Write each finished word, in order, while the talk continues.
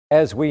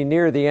As we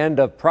near the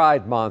end of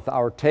Pride Month,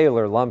 our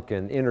Taylor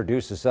Lumpkin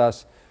introduces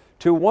us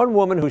to one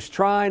woman who's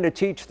trying to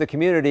teach the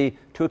community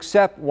to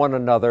accept one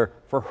another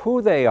for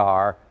who they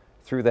are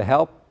through the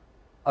help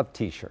of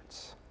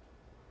t-shirts.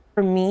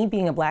 For me,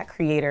 being a Black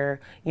creator,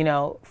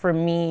 for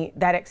me,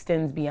 that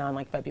extends beyond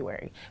like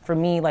February. For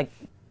me, like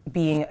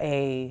being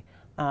a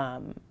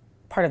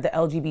part of the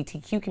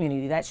LGBTQ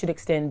community, that should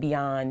extend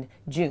beyond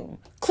June.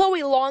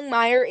 Chloe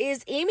Longmire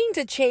is aiming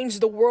to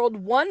change the world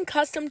one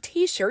custom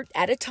t-shirt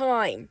at a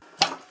time.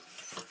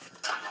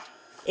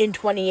 In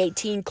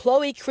 2018,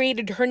 Chloe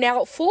created her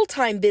now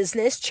full-time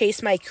business,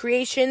 Chase My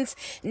Creations,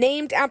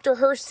 named after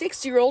her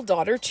 6-year-old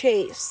daughter,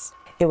 Chase.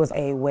 It was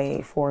a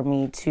way for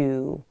me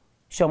to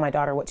show my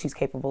daughter what she's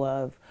capable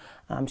of,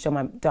 show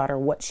my daughter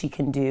what she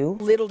can do.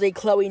 Little did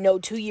Chloe know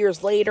 2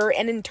 years later,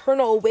 an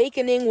internal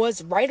awakening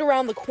was right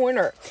around the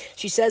corner.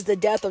 She says the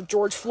death of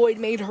George Floyd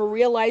made her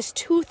realize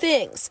two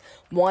things.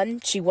 One,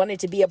 she wanted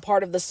to be a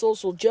part of the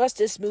social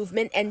justice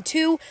movement, and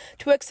two,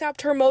 to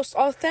accept her most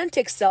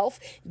authentic self,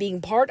 being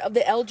part of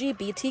the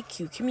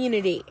LGBTQ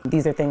community.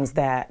 These are things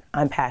that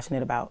I'm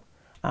passionate about.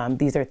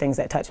 These are things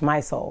that touch my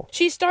soul.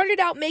 She started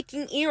out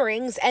making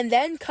earrings and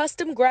then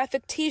custom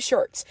graphic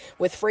t-shirts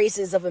with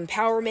phrases of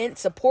empowerment,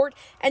 support,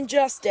 and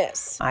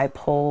justice. I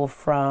pull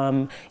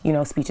from,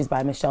 speeches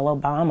by Michelle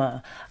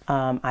Obama.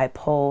 I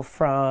pull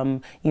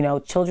from,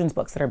 children's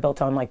books that are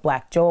built on like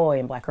Black joy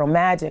and Black girl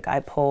magic. I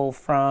pull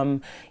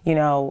from,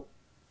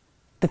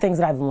 the things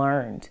that I've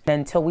learned.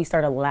 Until we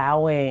start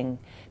allowing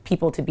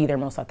people to be their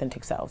most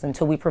authentic selves,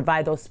 until we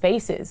provide those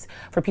spaces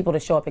for people to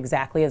show up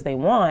exactly as they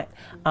want,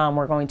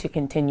 we're going to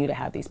continue to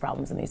have these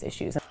problems and these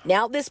issues.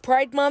 Now this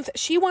Pride Month,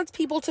 she wants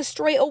people to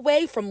stray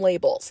away from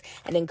labels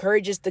and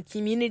encourages the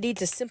community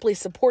to simply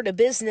support a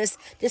business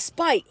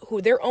despite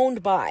who they're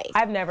owned by.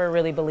 I've never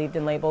really believed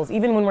in labels,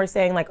 even when we're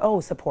saying like,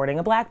 oh, supporting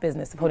a Black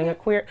business, supporting a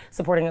queer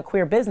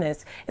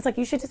business. It's like,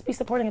 you should just be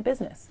supporting a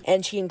business.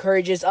 And she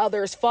encourages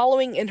others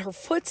following in her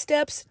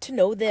footsteps to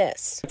know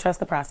this. Trust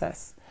the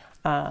process.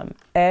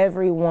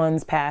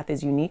 Everyone's path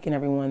is unique and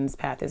everyone's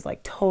path is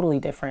like totally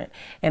different.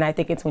 And I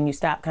think it's when you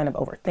stop kind of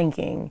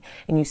overthinking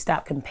and you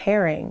stop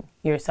comparing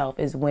yourself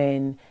is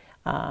when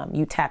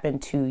you tap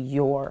into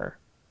your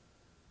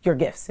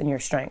gifts and your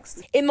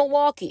strengths. In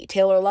Milwaukee,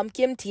 Taylor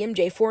Lumpkin,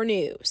 TMJ4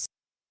 News.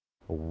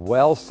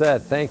 Well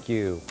said, thank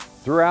you.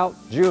 Throughout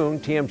June,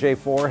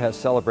 TMJ4 has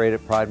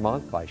celebrated Pride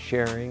Month by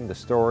sharing the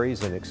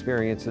stories and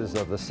experiences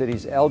of the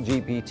city's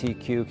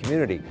LGBTQ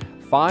community.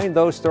 Find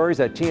those stories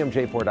at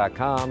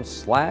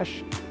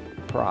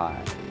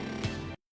tmj4.com/pride.